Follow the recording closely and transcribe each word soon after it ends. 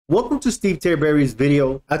Welcome to Steve Terreberry's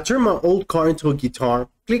video. I turned my old car into a guitar.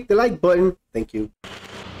 Click the like button. Thank you.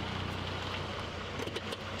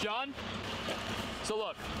 John, so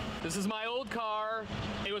look, this is my old car.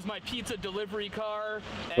 It was my pizza delivery car.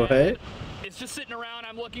 Go ahead. It's just sitting around.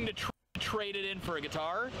 I'm looking to trade it in for a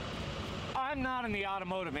guitar. I'm not in the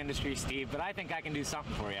automotive industry, Steve, but I think I can do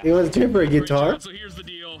something for you. You want to trade for a guitar? So here's the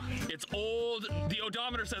deal. It's old. The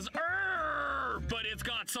odometer says, but it's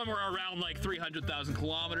got somewhere around like 300,000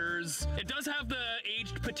 kilometers. It does have the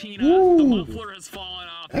aged patina. Ooh. The muffler has fallen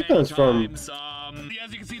off That many comes from times.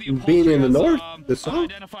 As you can see, the being in the upholstery north, has, the south.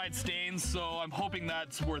 unidentified stains, so I'm hoping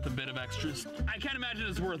that's worth a bit of extras. I can't imagine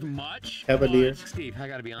it's worth much. Cavalier. Steve, I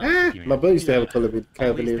gotta be honest with you, man. My buddy used to have a All these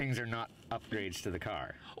Cavalier. things are not upgrades to the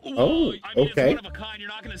car. Oh, I mean, okay. It's one of a kind. You're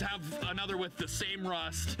not going to have another with the same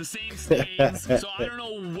rust, the same stains. So I don't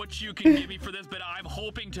know what you can give me for this, but I'm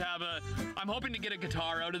hoping to get a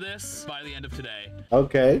guitar out of this by the end of today.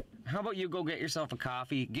 Okay. How about you go get yourself a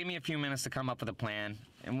coffee, give me a few minutes to come up with a plan,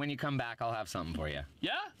 and when you come back, I'll have something for you.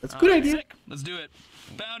 Yeah? That's a good idea. Sick. Let's do it.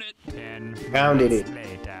 Found it. 10 Founded it.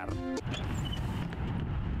 minutes later.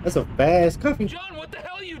 That's a fast coffee. John, what the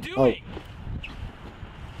hell are you doing?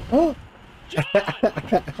 Oh. John!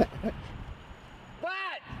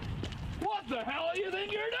 What the hell do you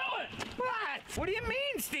think you're doing? What? What do you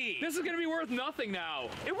mean, Steve? This is going to be worth nothing now.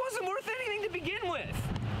 It wasn't worth anything to begin with.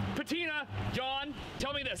 Patina, John,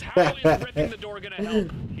 tell me this. How is ripping the door going to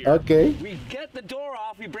help here? Okay. We get the door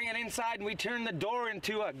off, we bring it inside, and we turn the door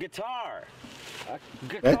into a guitar. A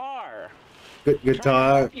guitar. Good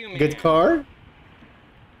guitar. you, man. Good car.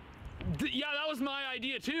 Yeah, that was my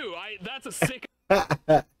idea too. That's a sick.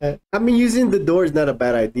 I mean, using the door is not a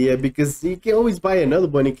bad idea because you can always buy another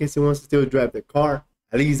one in case he wants to still drive the car.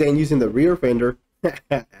 At least ain't using the rear fender.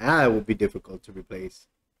 That would be difficult to replace.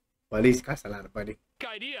 Well, at least it costs a lot of money.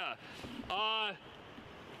 Idea.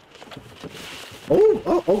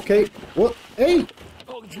 Oh, okay. Well, hey,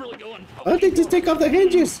 Oh, it's really going. why don't they just take off the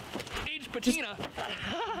hinges? Aged patina.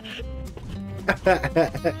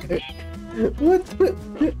 What?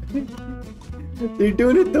 They're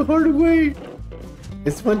doing it the hard way.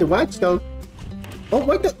 It's fun to watch, though. Oh,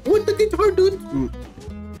 what the guitar dude?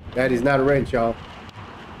 That is not a wrench, y'all.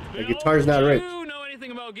 The guitar's not a wrench. Do you know anything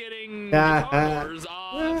about getting guitar doors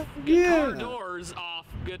off? Guitar doors off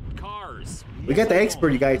good cars. We got the expert,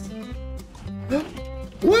 you guys.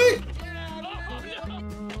 What?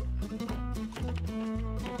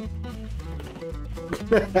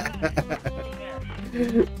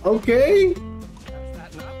 Okay.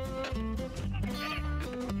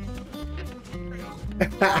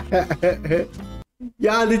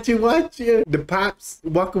 Yeah, did you watch the Pops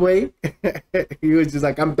walk away? He was just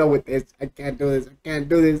like, I'm done with this. I can't do this. I can't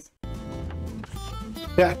do this.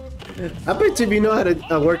 I bet you if you know how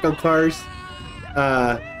to work on cars,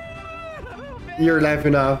 you're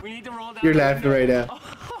laughing off. You're laughing right now.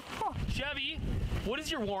 Chevy, what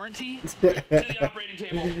is your warranty? To the operating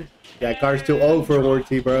table. Yeah, car's too old for a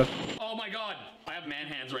warranty, bro. Oh my god, I have man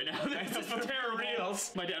hands right now. This is terrible.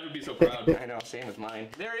 My dad would be so proud. I know, same with mine.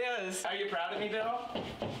 There he is. Are you proud of me, Bill?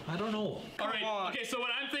 I don't know. Alright, on. okay, so what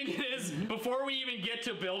I'm thinking is, before we even get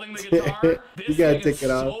to building the guitar, this gotta thing is take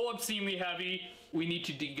it off. so obscenely heavy, we need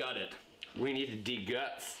to degut it. We need to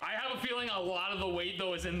de-guts. I have a feeling a lot of the weight,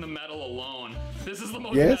 though, is in the metal alone. This is the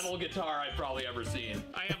most Yes. metal guitar I've probably ever seen.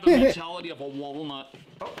 I have the mentality of a walnut.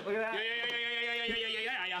 Oh, look at that.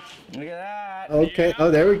 Yeah. Look at that. Okay. Oh,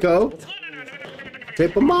 there we go.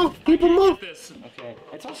 Tape them off. Keep them off. This. Okay.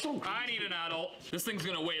 It's also... I need an adult. This thing's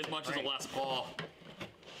gonna weigh as much as a Les Paul.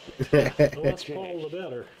 The less Paul, the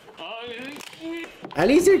better. At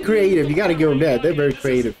least they're creative. You gotta give them that. They're very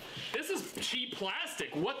creative. This is cheap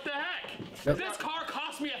plastic. What the heck? Yep. This car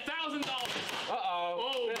cost me $1,000.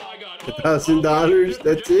 Uh-oh. Oh my god. $1,000,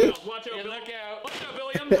 that's it? Watch out, Yeah, Bill. look out. Watch out,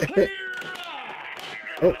 William.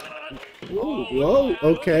 Oh. Whoa.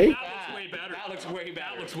 Okay. That looks way better. That looks way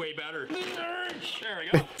better. That looks way better. There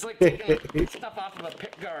we go. It's like taking stuff off of a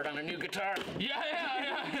pick guard on a new guitar. Yeah.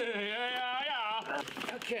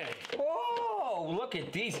 Okay. Oh, look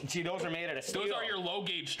at these. See, those are made out of steel. Those are your low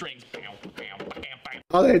gauge strings.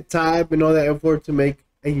 All that time and all that effort to make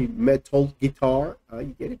a metal guitar.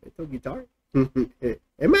 You get it? Metal guitar?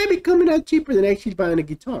 It might be coming out cheaper than actually buying a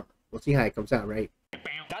guitar. We'll see how it comes out, right?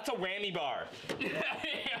 That's a whammy bar. Yeah.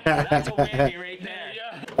 That's a whammy right there.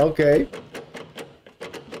 Yeah. Okay.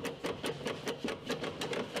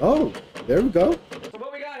 Oh, there we go. So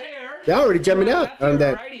what we got here? They're already jumping out on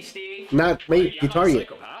that. Righty, Steve. Not made guitar yet.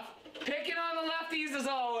 Psychopath. Picking on the lefties as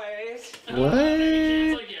always. What?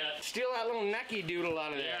 Like, yeah. Steal that little necky doodle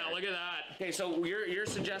out of there. Yeah, look at that. Okay, so you're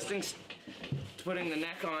suggesting putting the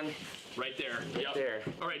neck on Right there. Right Yep. there.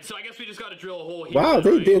 All right, so I guess we just got to drill a hole here. Wow,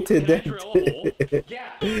 they right? dented Can I that. drill a hole? Yeah.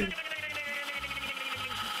 Yes.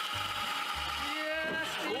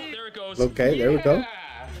 Oh, there it goes. Okay, there we go. Yeah.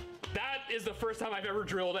 That is the first time I've ever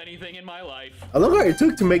drilled anything in my life. I love how it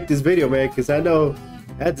took to make this video, man, because I know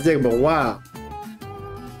I had to take a while.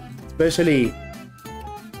 Especially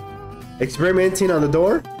experimenting on the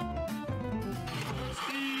door.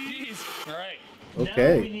 Jeez. All right. Now we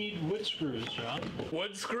Okay. need wood screws, John.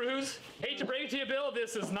 Wood screws? Hate to break it to you, Bill,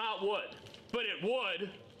 this is not wood. But it would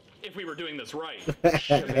if we were doing this right.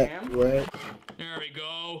 Shabam. What? There we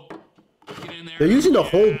go. Get in there. They're using the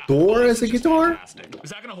whole door Oh, as this a is guitar? fantastic. Is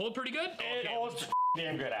that gonna hold pretty good? It holds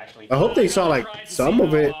damn good, actually. I hope they saw like Tried to some see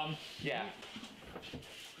of it. how, Yeah.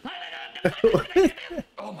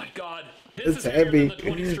 Oh my god. This It's is heavier heavy. than the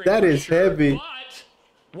 20 string That for is sure. heavy.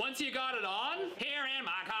 But once you got it on, here in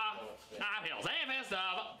my car, I feel safest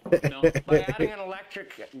of. No. By adding an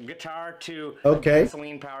electric guitar to Okay. a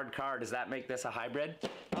gasoline-powered car, does that make this a hybrid?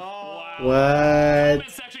 Oh. What? Comment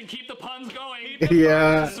section, keep the puns going.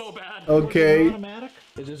 Yeah. So bad. Okay. Automatic?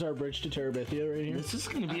 Is this our bridge to Terabithia right here? This is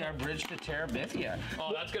going to be our bridge to Terabithia.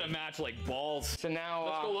 Oh, that's gonna match like balls. So now,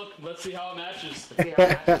 Let's go look. Let's see how it matches. see how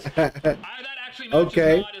it matches. That actually matches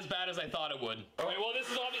Okay. not as bad as I thought it would. All right, well, this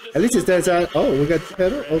is obviously. At least it stands out. Oh, we got the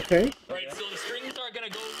pedal. Okay. All right, so the strings are gonna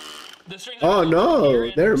go. The strings. Oh, are gonna go no, here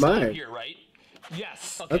and never inside mind. Here, right?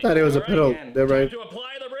 Yes. I thought it was a All right, pedal. again. They're right. To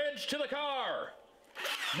apply the bridge to the car.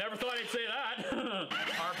 Never thought I'd say that.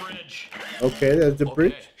 Our bridge. Okay, that's the Okay.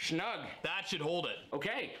 bridge. Snug. That should hold it.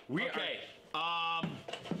 Okay. Okay.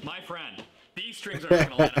 My friend, these strings are not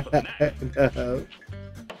gonna line up with the neck. No.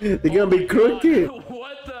 They're gonna be crooked.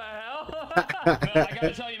 What the hell? Well, I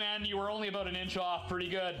gotta tell you, man, you were only about an inch off. Pretty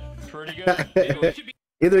good. Pretty good. Maybe we should be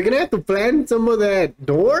Either they're gonna have to flatten some of that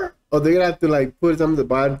door, or they're gonna have to like put some of the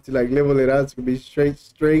bottom to like level it out so it can be straight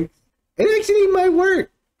strings. It actually might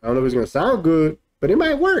work. I don't know if it's gonna sound good, but it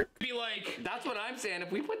might work. like. That's what I'm saying.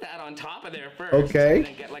 If we put that on top of there first, Okay. and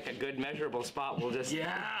then get like a good measurable spot, we'll just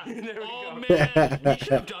Yeah. there we Oh go. man, we should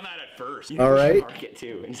have done that at first. All right. Mark it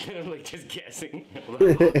too instead of like just guessing.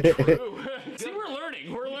 Ooh. See, we're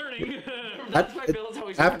learning. We're learning. That's why Bill's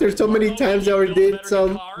always After so many times I already did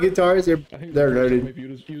some guitars, they're learning. Maybe you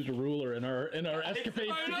just used a ruler in our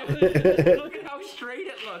escapades. Look at how straight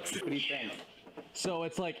it looks. What do you think? So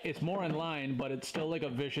it's like it's more in line, but it's still like a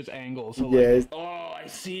vicious angle. So Yes, Oh, I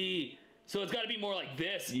see. So it's got to be more like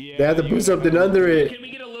this. yeah, they have to put something under it. Can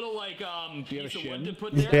we get a little like you have piece a of wood shim? to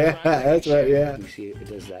put there? Yeah, that's right. Yeah. You see, it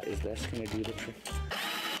does that. Is this gonna do the trick?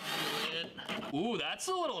 Ooh, that's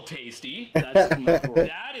a little tasty. That's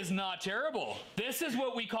That is not terrible. This is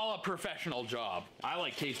what we call a professional job. I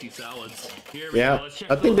like tasty salads. Here we go. Yeah, Let's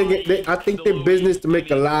check I think the they get. They, I think they're business to make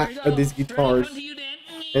a lot of these guitars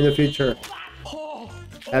in the future. Oh,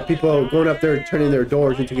 Have people going up there turning their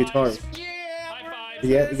doors into guitars. high five.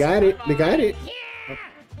 Yeah, they got it. They got it.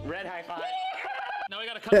 Red high five. Now we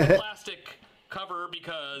gotta cut the plastic cover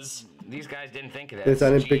because These guys didn't think of This this.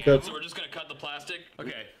 I didn't pick up. so we're just gonna cut the plastic.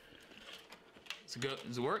 Okay.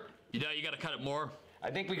 Does it work? You gotta cut it more.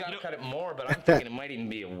 I think we gotta cut it more, but I'm thinking it might even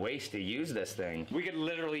be a waste to use this thing. We could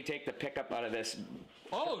literally take the pickup out of this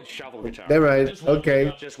Oh, shovel guitar. They're right. Just one Okay.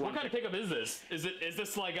 pickup. Just What one kind of pickup is this? Is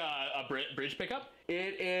this like a bridge pickup?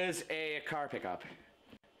 It is a car pickup.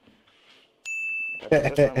 This one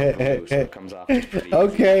with glue, so it comes off just pretty easy.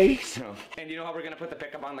 Okay. So, and you know how we're gonna put the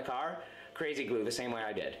pickup on the car? Crazy glue, the same way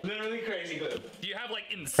I did. Literally crazy glue. Do you have like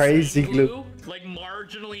insane Crazy glue. Like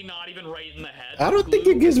marginally not even right in the head? I don't think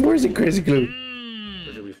it gets worse than crazy glue.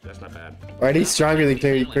 That's not bad. Or at least stronger than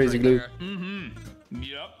crazy glue. Mm-hmm.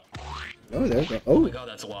 Yep. Oh, there we go. Oh my Oh, god,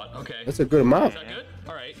 that's a lot. Okay. that's a good amount. Is that good?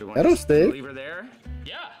 All right. So That'll stick. Lever there.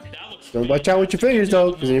 Yeah, that looks. Don't watch out with your fingers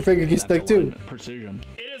though, because your finger gets stuck too. Precision.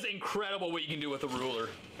 It is incredible what you can do with a ruler.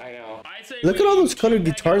 I know. I'd say. Look at all those colored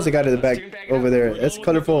guitars they got in the back over there. That's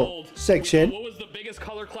colorful section. What was the biggest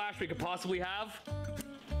color clash we could possibly have?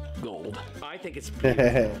 Gold. I think it's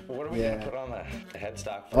beautiful. What are we Yeah. gonna put on the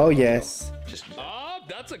headstock? Oh yes. Just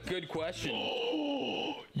That's a good question.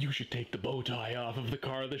 You should take the bow tie off of the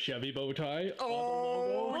car, the Chevy bow tie.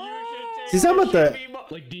 See something about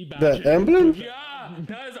the Like the emblem? Yeah,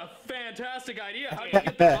 that is a fantastic idea. How do you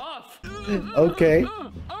get that off? Okay.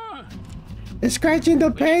 It's scratching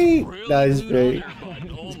the paint. Really That is glued great. on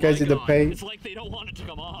there? Oh my Scratching the God. paint. It's like they don't want it to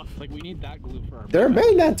come off. Like we need that glue for our. They're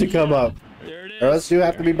made not to come up, There it or is. else you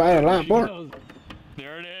have to be buying a lot more.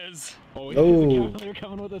 There it is. Oh, Oh. they're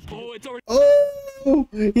coming with us. Oh, it's already. Oh,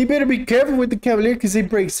 you better be careful with the Cavalier because he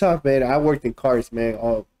breaks off, man. I worked in cars, man,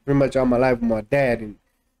 pretty much all my life with my dad, and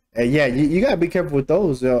yeah, you gotta be careful with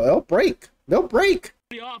those. They'll break. They'll break.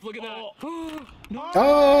 Off. Look at that.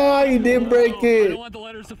 Oh, you did break I don't it. want the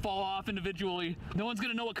letters to fall off individually. No one's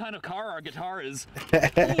gonna know what kind of car our guitar is.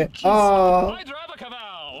 Oh. I drive a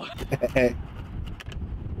Caval.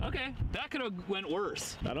 Okay, that could have went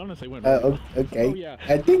worse. That honestly went really Okay. Oh, yeah.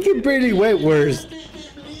 I think it pretty went worse. Guess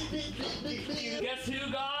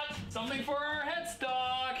who got something for our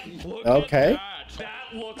headstock? Look Okay. at that.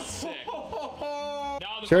 That looks sick. Now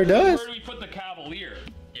the Sure question is, does. where do we put the Cavalier?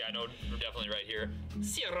 Yeah, no, we're definitely right here.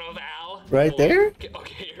 Val. Right there?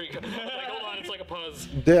 Okay, here we go. Like, hold on, it's like a puzz.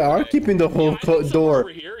 They are keeping the whole Yeah, I think somewhere door. over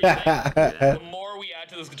here, yeah. The more we add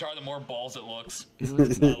to this guitar, the more balls it looks. I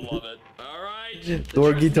love it. All right.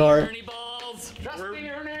 Door guitar. Ernie balls.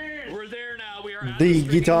 We're there now. We are at The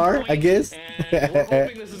streaking guitar, point, I guess. And we're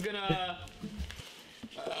hoping this is gonna.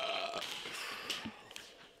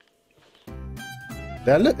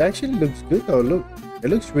 That actually looks good though. Look, it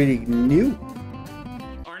looks really new.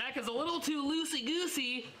 Our neck is a little too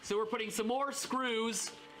loosey-goosey, so we're putting some more screws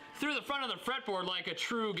through the front of the fretboard like a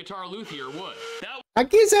true guitar luthier would. That I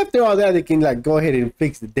guess after all that, they can like go ahead and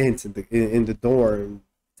fix the dents in the door and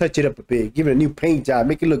touch it up a bit, give it a new paint job,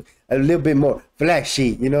 make it look a little bit more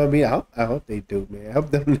flashy. You know what I mean? I hope they do, man. I hope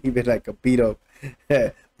they don't leave it like a beat up,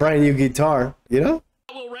 brand new guitar. You know?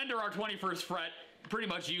 will render our 21st fret pretty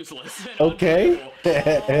much useless. Okay.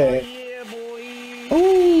 Yeah, boy.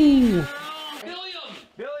 Ooh,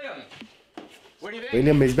 William. What do you think?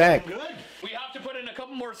 William is back. We have to put in a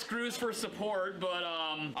couple more screws for support, but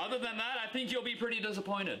other than that, I think you'll be pretty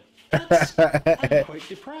disappointed. I'm quite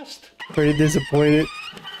depressed. Pretty disappointed.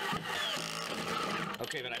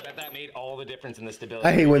 Okay, then I bet that made all the difference in the stability.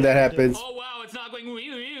 I hate when that happens. Oh wow, it's not going.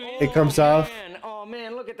 It comes off Oh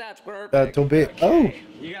man, look at that square. a little bit. Oh.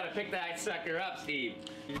 You gotta pick that sucker up, Steve.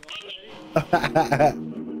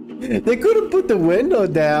 They could have put the window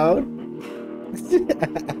down.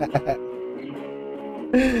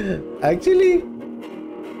 Actually,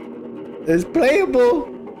 it's playable.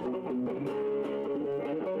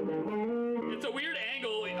 It's a weird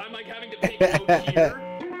angle. I'm like having to pick out here.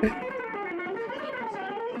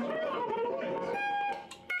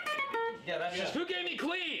 Yeah, that's just Who gave me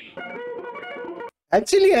clean?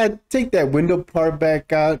 Actually, I'd take that window part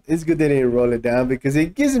back out. It's good they didn't roll it down because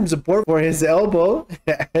it gives him support for his elbow.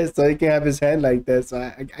 So he can have his hand like that. So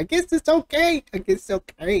I guess it's okay. I guess it's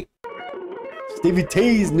okay. Stevie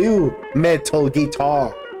T's new metal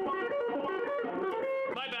guitar.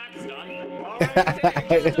 My back is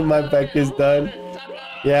done. My back is done.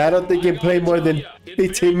 Yeah, I don't think it played more than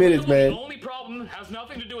 15 minutes, man. The only problem has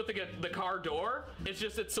nothing to do with the car door. It's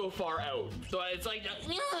just it's so far out. So it's like.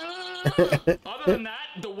 Other than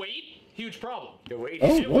that, the weight, huge problem. the weight.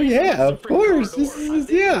 Oh yeah, of course. This is,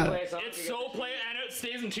 yeah. It's so play and it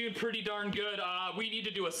stays in tune pretty darn good. We need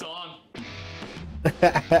to do a song.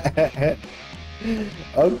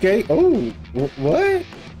 Okay. Oh, what?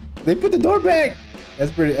 They put the door back.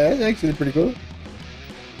 That's pretty. That's actually pretty cool.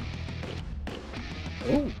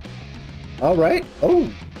 Oh. All right.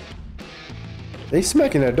 Oh. They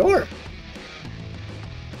smacking the door.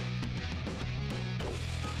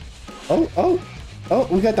 Oh,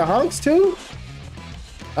 we got the honks too?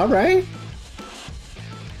 All right.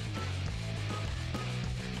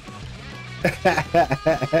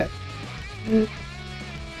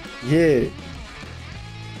 Yeah.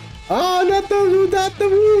 Oh, not the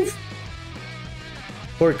roof.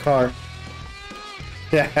 Poor car.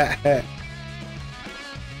 Yeah.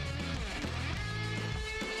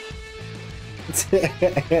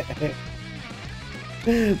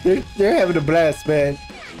 they're having a blast, man.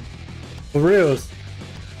 For reals.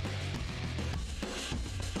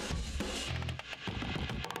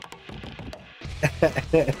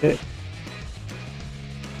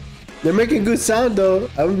 They're making good sound though.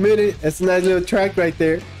 I admit it. That's a nice little track right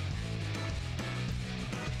there.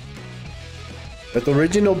 With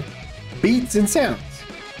original beats and sounds.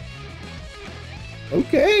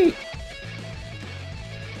 Okay.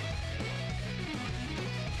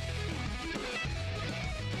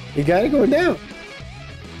 You got it going down.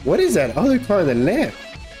 What is that other car on the left?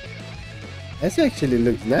 That actually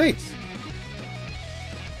looks nice.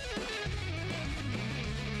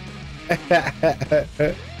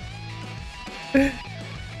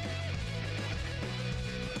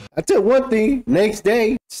 I tell you one thing, next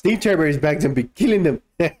day, Steve Terreberry's back to be killing them.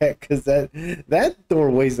 Cause that door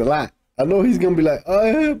weighs a lot. I know he's gonna be like, I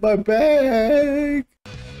hit my back.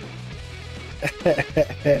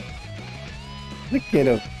 Look at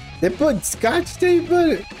him. They put scotch tape on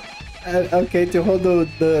it. Okay, to hold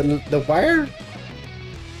the wire.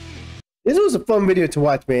 This was a fun video to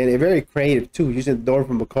watch, man. And very creative too, using the door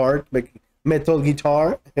from a car to make metal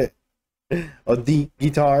guitar or the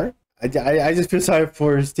guitar. I just feel sorry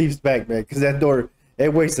for Steve's back, man, because that door,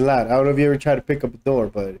 it weighs a lot. I don't know if you ever tried to pick up a door,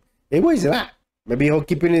 but it weighs a lot. Maybe he'll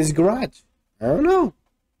keep it in his garage. I don't know.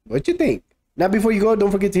 What you think? Now, before you go,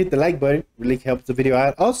 don't forget to hit the like button. Really helps the video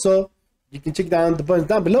out. Also, you can check down the buttons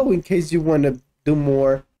down below in case you want to do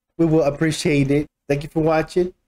more. We will appreciate it. Thank you for watching.